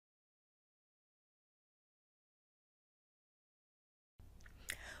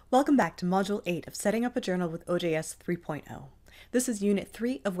Welcome back to Module 8 of Setting Up a Journal with OJS 3.0. This is Unit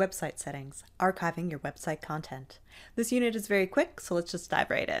 3 of Website Settings, Archiving Your Website Content. This unit is very quick, so let's just dive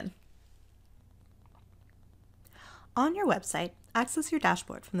right in. On your website, access your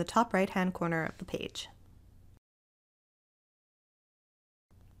dashboard from the top right-hand corner of the page.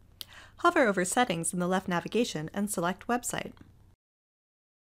 Hover over Settings in the left navigation and select Website.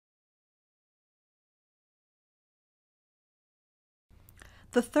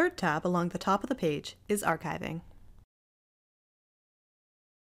 The third tab along the top of the page is Archiving.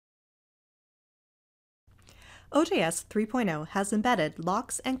 OJS 3.0 has embedded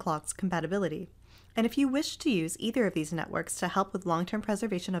locks and clocks compatibility, and if you wish to use either of these networks to help with long-term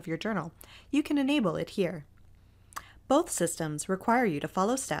preservation of your journal, you can enable it here. Both systems require you to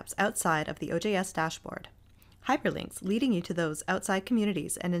follow steps outside of the OJS dashboard. Hyperlinks leading you to those outside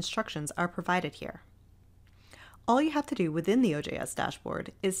communities and instructions are provided here. All you have to do within the OJS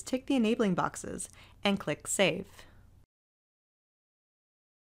dashboard is tick the enabling boxes and click Save.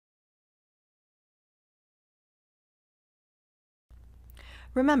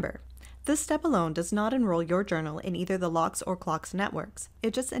 Remember, this step alone does not enroll your journal in either the locks or clocks networks.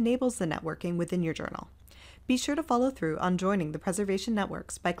 It just enables the networking within your journal. Be sure to follow through on joining the preservation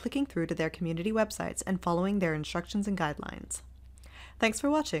networks by clicking through to their community websites and following their instructions and guidelines. Thanks for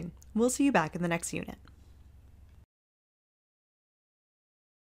watching. We'll see you back in the next unit.